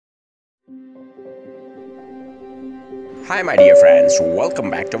Hi my dear friends, welcome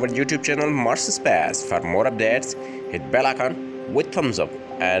back to our YouTube channel Mars Space. For more updates, hit bell icon with thumbs up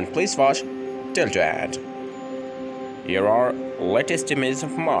and please watch till to end. Here are latest images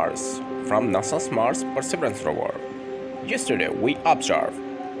of Mars from NASA's Mars Perseverance rover. Yesterday we observed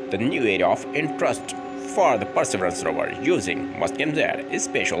the new area of interest for the Perseverance rover using Must-GOV,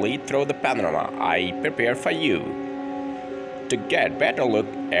 especially through the panorama I prepared for you. To get better look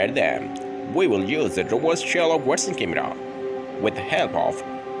at them, we will use the rover's shallow version camera with the help of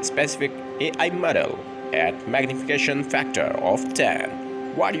specific AI model at magnification factor of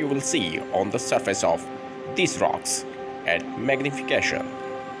 10. What you will see on the surface of these rocks at magnification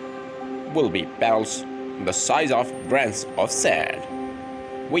will be pebbles the size of grains of sand.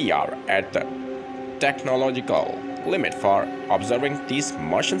 We are at the technological limit for observing these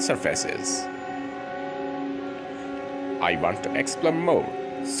Martian surfaces. I want to explore more,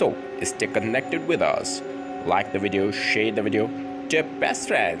 so stay connected with us. Like the video, share the video to your best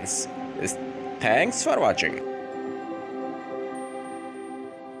friends. Thanks for watching.